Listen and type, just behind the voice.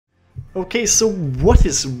Okay, so what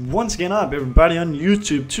is once again up, everybody on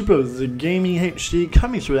YouTube? Tuber the Gaming HD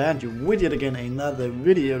coming to at you with yet again another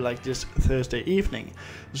video like this Thursday evening.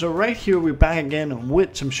 So right here we're back again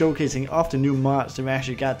with some showcasing of the new mods that we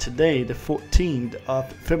actually got today, the 14th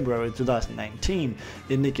of February 2019,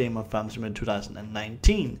 in the game of Farm Simulator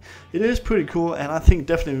 2019. It is pretty cool, and I think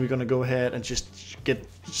definitely we're gonna go ahead and just get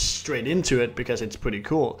straight into it because it's pretty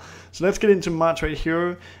cool. So let's get into mods right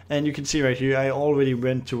here, and you can see right here I already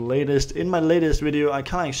went to latest. In my latest video I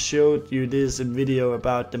kind of showed you this video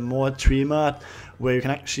about the more tree mod, where you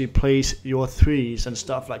can actually place your trees and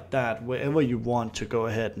stuff like that wherever you want to go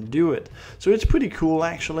ahead and do it. So it's pretty cool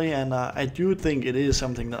actually, and I do think it is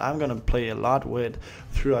something that I'm gonna play a lot with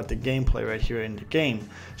throughout the gameplay right here in the game.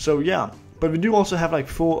 So yeah. But we do also have like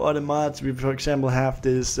 4 other mods. We, for example, have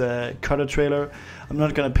this cutter trailer. I'm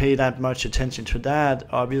not going to pay that much attention to that,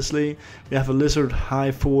 obviously. We have a lizard high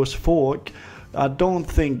force fork. I don't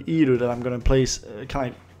think either that I'm going to place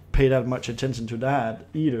kind of pay that much attention to that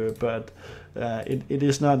either, but it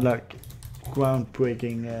is not like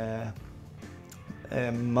groundbreaking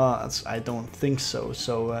mods. I don't think so.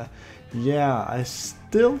 So yeah, I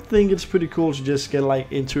still think it's pretty cool to just get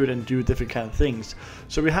like into it and do different kind of things.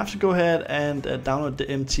 So we have to go ahead and download the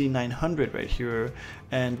MT900 right here,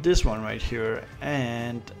 and this one right here,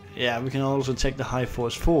 and yeah, we can also take the high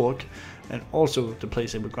force fork and also the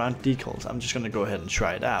placeable ground decals. I'm just gonna go ahead and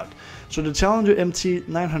try it out. So the Challenger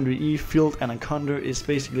MT900E Field Anaconda is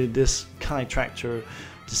basically this kind of tractor,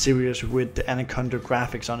 the series with the Anaconda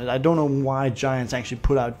graphics on it. I don't know why Giants actually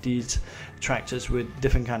put out these tractors with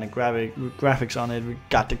different kind of graphics on it. We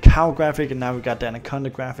got the cow graphic and now we got the Anaconda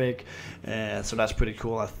graphic, so that's pretty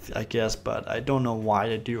cool, I guess, but I don't know why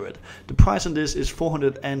they do it. The price on this is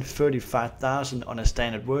 435,000 on a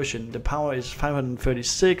standard version. The power is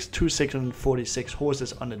 536 to 646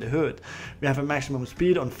 horses under the hood. We have a maximum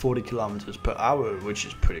speed on 40 kilometers per hour, which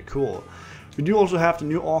is pretty cool. We do also have the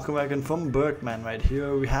new Orca wagon from Bergman right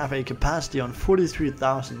here. We have a capacity on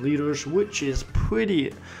 43,000 liters, which is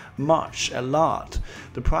pretty much a lot.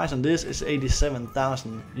 The price on this is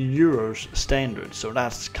 87,000 euros standard, so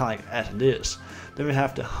that's kind of as it is. Then we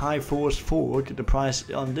have the high force fork. The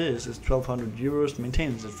price on this is 1,200 euros,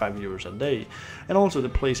 maintenance is 5 euros a day. And also the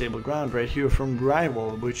placeable ground right here from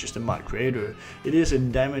Rival, which is the mod creator. It is a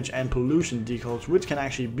damage and pollution decals which can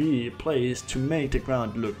actually be placed to make the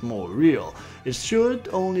ground look more real. It should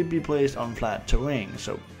only be placed on flat terrain,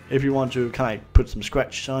 so if you want to kind of put some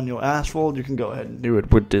scratches on your asphalt, you can go ahead and do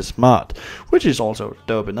it with this mod, which is also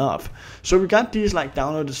dope enough. So we got these like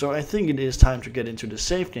downloaded, so I think it is time to get into the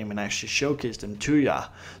save game and actually showcase them to ya.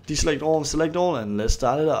 Deselect all, and let's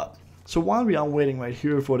start it up. So while we are waiting right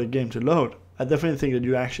here for the game to load, I definitely think that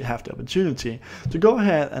you actually have the opportunity to go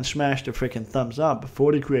ahead and smash the freaking thumbs up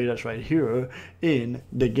for the creators right here in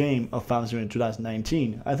the game of Farm Simulator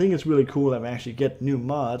 2019. I think it's really cool that we actually get new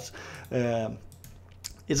mods.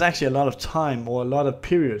 It's actually a lot of time or a lot of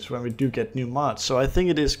periods when we do get new mods, so I think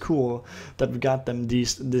it is cool that we got them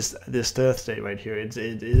this Thursday right here. It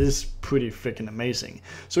is pretty freaking amazing.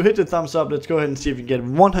 So hit the thumbs up. Let's go ahead and see if we can get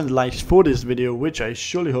 100 likes for this video, which I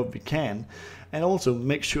surely hope we can. And also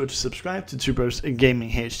make sure to subscribe to Tuber's Gaming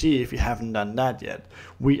HD if you haven't done that yet.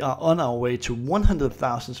 We are on our way to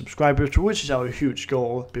 100,000 subscribers, which is our huge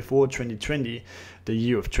goal before 2020, the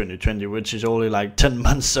year of 2020, which is only like 10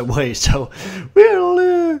 months away. So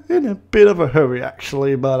we're in a bit of a hurry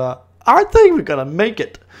actually, but I think we're gonna make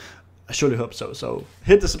it. I surely hope so. So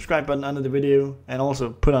hit the subscribe button under the video and also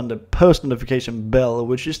put on the post notification bell,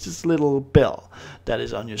 which is this little bell that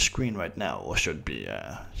is on your screen right now, or should be.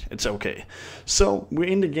 It's okay. So we're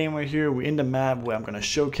in the game right here. We're in the map where I'm gonna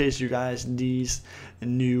showcase you guys these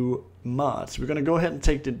new mods. We're gonna go ahead and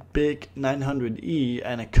take the big 900E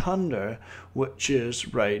Anaconda, which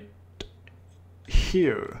is right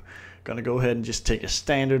here. Gonna go ahead and just take a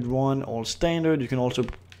standard one, all standard. You can also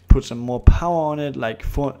put some more power on it, like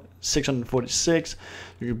 646.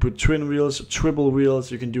 You can put twin wheels, triple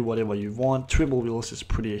wheels, you can do whatever you want. Triple wheels is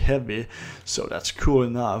pretty heavy, so that's cool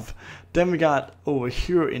enough. Then we got over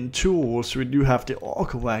here in tools, we do have the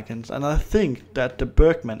Orca wagons, and I think that the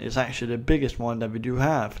Bergman is actually the biggest one that we do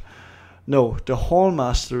have. No, the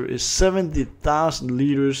Hallmaster is 70,000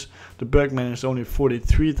 liters, the Bergman is only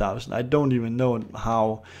 43,000. I don't even know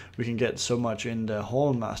how we can get so much in the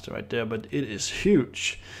Hallmaster right there, but it is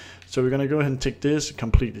huge. So we're gonna go ahead and take this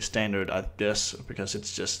completely standard, I guess, because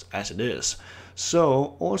it's just as it is.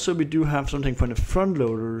 So also we do have something for the front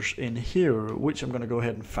loaders in here, which I'm gonna go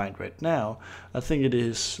ahead and find right now. I think it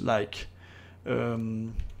is like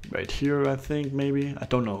right here, I think, maybe. I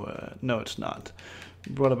don't know. No, it's not.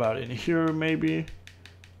 What about in here, maybe?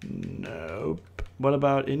 Nope. What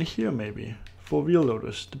about in here maybe? 4-wheel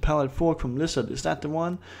loaders. The pallet fork from Lizard, is that the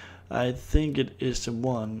one? I think it is the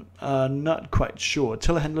one. Not quite sure.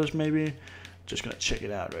 Telehandlers maybe? Just gonna check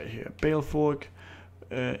it out right here. Bale fork.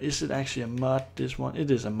 Is it actually a mod, this one?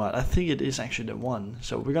 It is a mod. I think it is actually the one.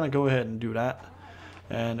 So we're gonna go ahead and do that.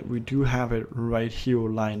 And we do have it right here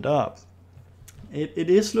lined up. It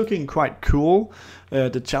is looking quite cool.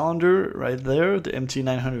 The Challenger right there, the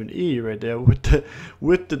MT900E right there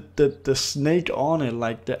with the snake on it,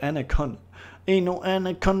 like the anaconda. Ain't no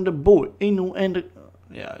anaconda boy, ain't no anaconda.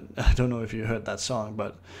 Yeah, I don't know if you heard that song,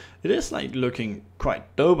 but it is like looking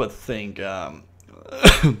quite dope, I think.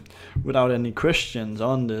 Without any questions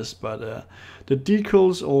on this, but the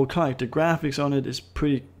decals or kind of the graphics on it is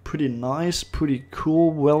pretty nice, pretty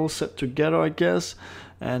cool, well set together, I guess,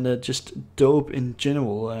 and just dope in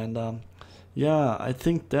general. And yeah, I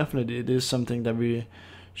think definitely it is something that we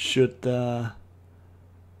should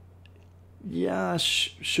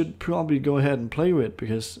should probably go ahead and play with,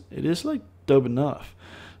 because it is like dope enough.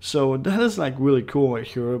 So that is like really cool right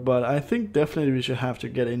here, but I think definitely we should have to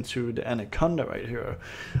get into the anaconda right here.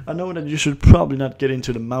 I know that you should probably not get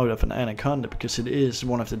into the mouth of an anaconda, because it is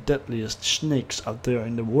one of the deadliest snakes out there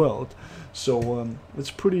in the world. So it's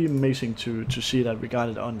pretty amazing to see that we got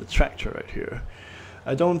it on the tractor right here.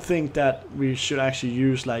 I don't think that we should actually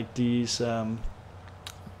use like these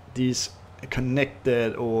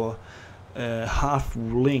connected or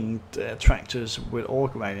half-linked tractors with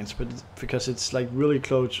orc wagons, but because it's like really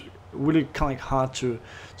close, really kind of hard to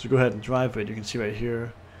go ahead and drive it. You can see right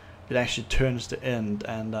here, it actually turns the end,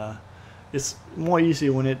 and it's more easy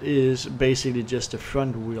when it is basically just the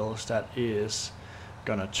front wheels that is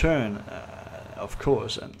gonna turn, of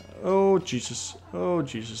course. And oh Jesus,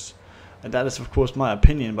 and that is of course my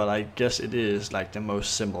opinion, but I guess it is like the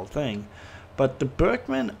most simple thing. But the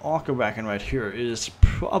Bergman Orca wagon right here is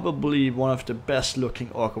probably one of the best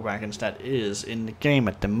looking Orca wagons that is in the game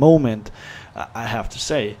at the moment, I have to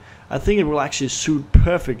say. I think it will actually suit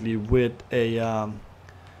perfectly with a, I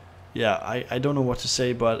don't know what to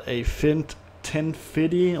say, but a Fint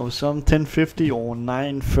 1050 or some 1050 or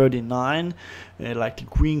 939, like the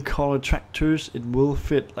green color tractors. It will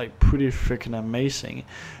fit like pretty freaking amazing.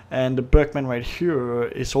 And the Bergman right here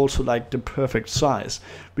is also like the perfect size.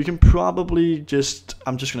 We can probably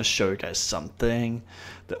I'm just gonna show you guys something.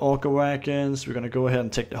 The Orca wagons, we're gonna go ahead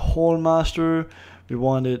and take the Hallmaster. We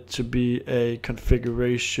want it to be a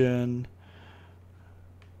configuration.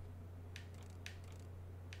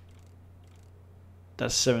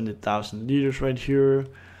 That's 70,000 liters right here.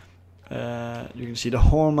 You can see the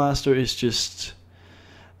Hallmaster is just,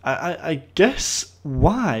 I guess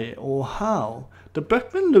why or how. The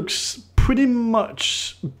Bergman looks pretty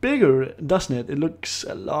much bigger, doesn't it? It looks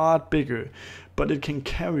a lot bigger, but it can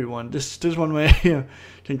carry one. This one right here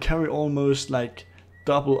can carry almost like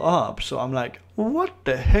double up. So I'm like, what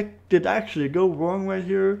the heck did actually go wrong right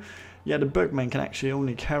here? Yeah, the Bergman can actually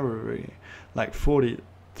only carry like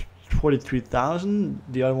 43,000.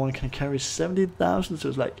 The other one can carry 70,000. So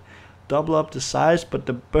it's like double up the size, but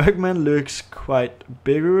the Bergman looks quite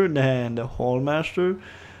bigger than the Hallmaster.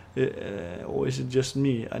 Or is it just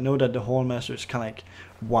me? I know that the Hallmaster is kind of like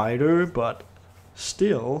wider, but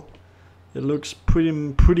still it looks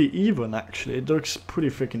pretty even. Actually, it looks pretty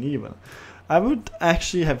freaking even. I would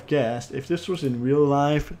actually have guessed, if this was in real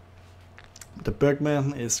life, the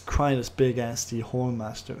Bergman is quite as big as the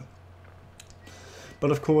Hallmaster.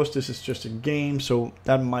 But of course this is just a game, so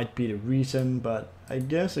that might be the reason. But I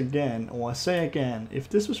guess again, or I say again, if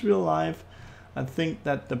this was real life, I think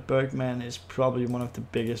that the Bergman is probably one of the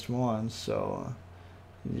biggest ones. So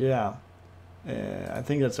yeah, I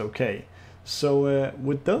think that's okay. So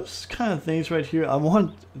with those kind of things right here, I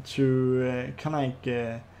want to kind of like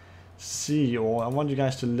see, or I want you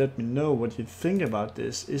guys to let me know what you think about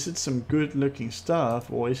this. Is it some good looking stuff,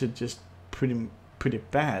 or is it just pretty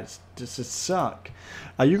bad? Does it suck?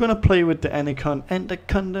 Are you gonna play with the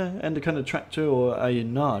Anaconda tractor, or are you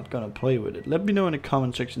not gonna play with it? Let me know in the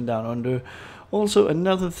comment section down under. Also,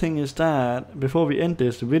 another thing is that before we end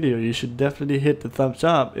this video, you should definitely hit the thumbs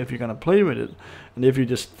up if you're gonna play with it, and if you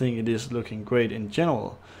just think it is looking great in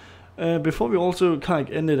general. Before we also kind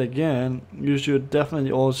of end it again, you should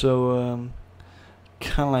definitely also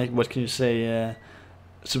kind of like, what can you say,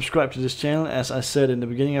 subscribe to this channel, as I said in the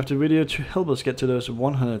beginning of the video, to help us get to those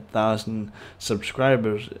 100,000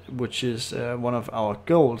 subscribers, which is one of our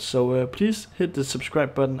goals. So please hit the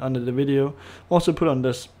subscribe button under the video. Also put on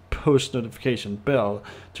this post notification bell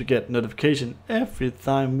to get notification every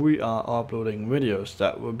time we are uploading videos.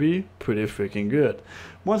 That would be pretty freaking good.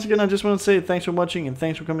 Once again, I just want to say thanks for watching and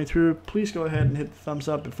thanks for coming through. Please go ahead and hit the thumbs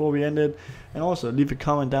up before we end it, and also leave a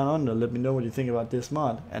comment down under, let me know what you think about this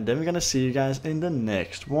mod, and then we're gonna see you guys in the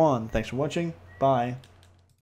next one. Thanks for watching, bye.